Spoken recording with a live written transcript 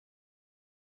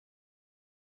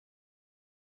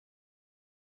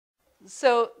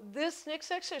So this next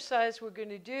exercise we're going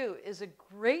to do is a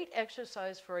great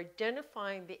exercise for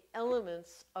identifying the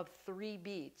elements of 3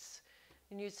 beats.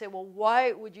 And you'd say, well,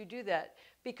 why would you do that?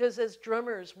 Because as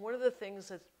drummers, one of the things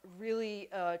that's really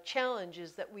a challenge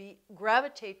is that we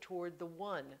gravitate toward the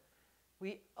 1.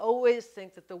 We always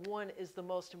think that the 1 is the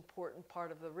most important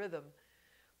part of the rhythm.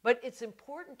 But it's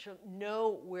important to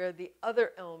know where the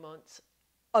other elements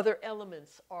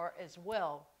are as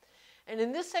well. And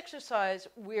in this exercise,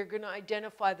 we're going to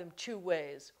identify them 2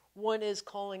 ways. One is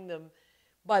calling them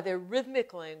by their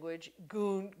rhythmic language,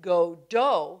 goon, go,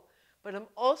 do, but I'm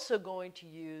also going to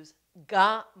use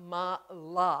ga, ma,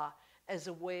 la as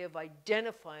a way of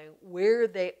identifying where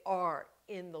they are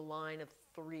in the line of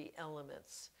 3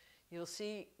 elements. You'll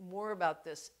see more about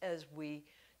this as we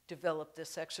develop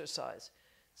this exercise.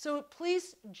 So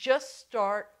please just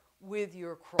start with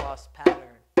your cross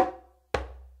pattern.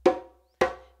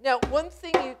 Now, one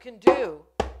thing you can do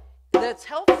that's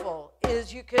helpful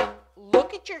is you can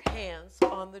look at your hands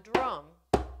on the drum.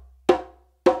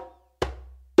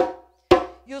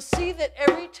 You'll see that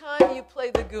every time you play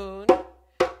the goon,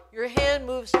 your hand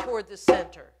moves toward the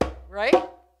center, right?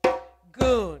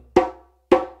 Goon,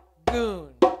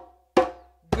 goon,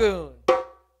 goon,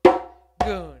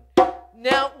 goon.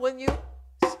 Now, when you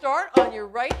start on your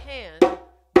right hand,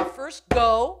 the first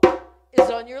go is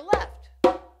on your left.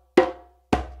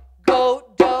 Go,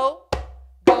 do,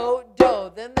 go,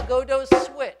 do. Then the go-dos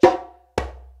switch.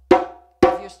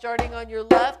 If you're starting on your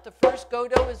left, the first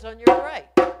go-do is on your right.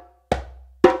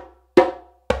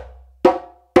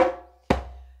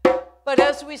 But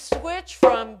as we switch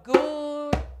from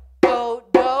goon, go,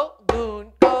 do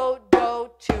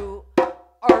to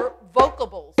our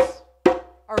vocables,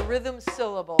 our rhythm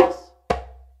syllables,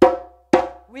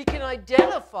 we can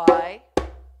identify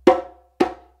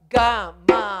ga,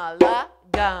 ma, la,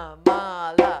 ga,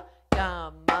 ma, la,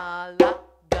 ga, ma, la,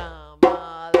 ga,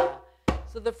 ma, la.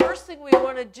 So the first thing we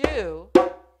want to do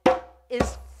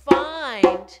is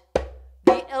find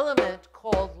the element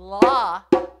called la,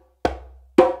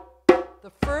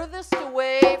 the furthest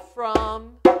away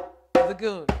from the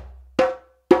goon.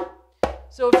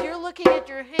 So if you're looking at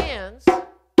your hands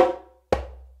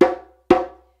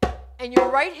and your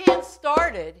right hand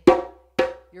started,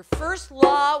 your first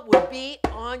la would be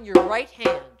on your right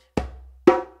hand.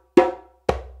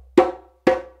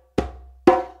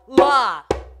 La,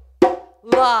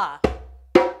 la,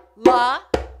 la,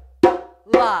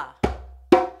 la,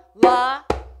 la,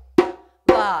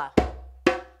 la,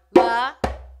 la,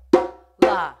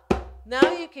 la.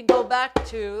 Now you can go back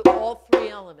to all 3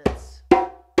 elements.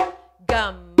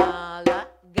 Ga, ma, la,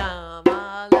 ga,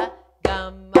 ma, la,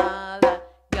 ga, ma, la,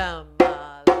 ga,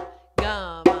 ma, la,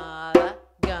 ga, ma, la,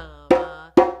 ga,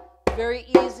 ma. Very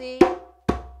easy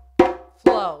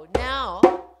flow. Now,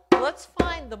 let's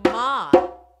find the ma,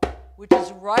 which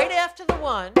is right after the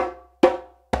 1.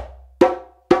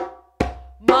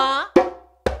 Ma,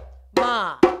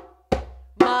 ma,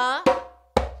 ma,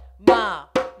 ma.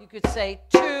 You could say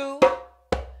 2,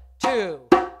 2.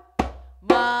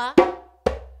 Ma,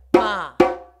 ma.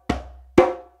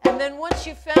 And then once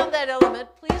you found that element,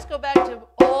 please go back to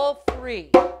all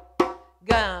 3.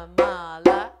 Ga, ma,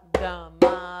 la,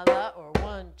 or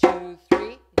 1, 2,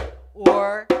 3,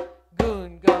 or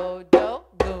goon, go, do,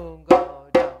 goon, go,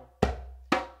 do.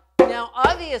 Now,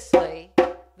 obviously,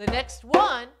 the next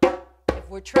one, if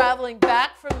we're traveling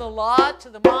back from the la to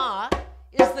the ma,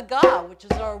 is the ga, which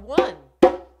is our 1.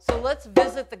 So let's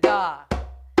visit the ga.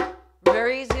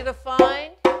 Very easy to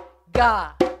find.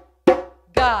 Ga,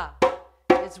 ga.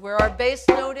 It's where our bass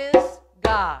note is.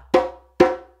 Ga,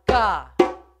 ga,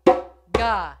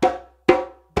 ga,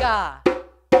 ga,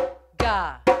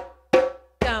 ga,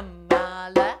 ga, ma,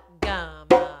 la, ga,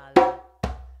 ma, la.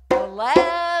 The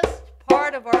last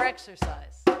part of our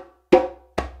exercise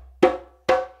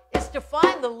is to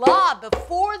find the la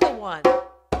before the 1.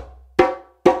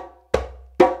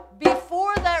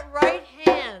 Before that right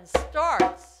hand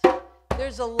starts,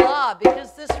 there's a la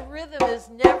because this rhythm is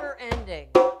never ending.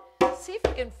 See if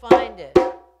you can find it.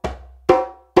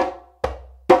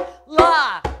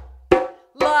 La,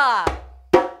 la,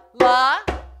 la,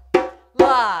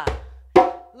 la,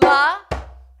 la,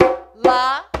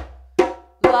 la,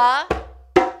 la,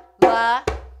 la,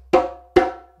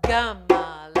 ga,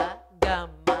 ma, la, ga,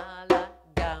 ma, la,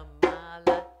 ga, ma,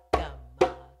 la, ga, ma.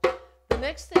 The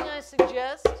next thing I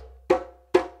suggest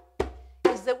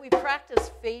is that we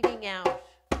practice fading out.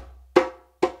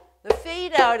 The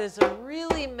fade out is a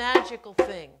really magical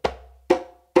thing.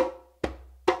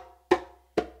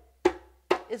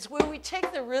 It's where we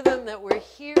take the rhythm that we're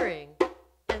hearing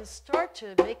and start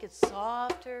to make it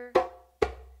softer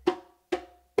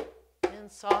and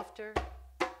and softer.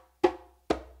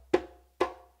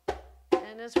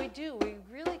 And as we do, we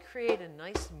really create a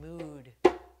nice mood.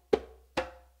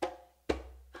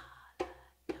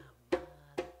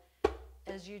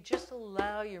 As you just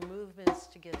allow your movements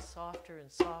to get softer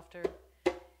and softer,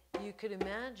 you could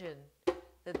imagine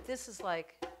that this is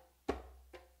like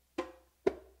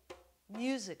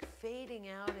music fading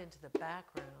out into the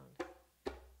background,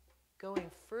 going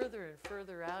further and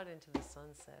further out into the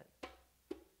sunset.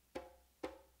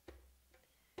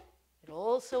 It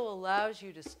also allows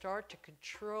you to start to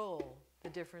control the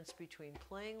difference between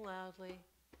playing loudly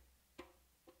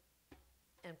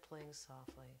and playing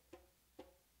softly.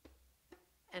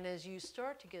 And as you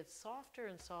start to get softer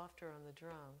and softer on the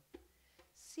drum,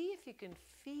 see if you can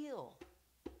feel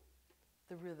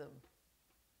the rhythm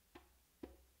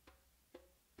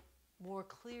more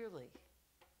clearly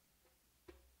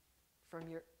from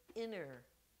your inner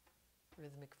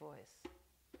rhythmic voice.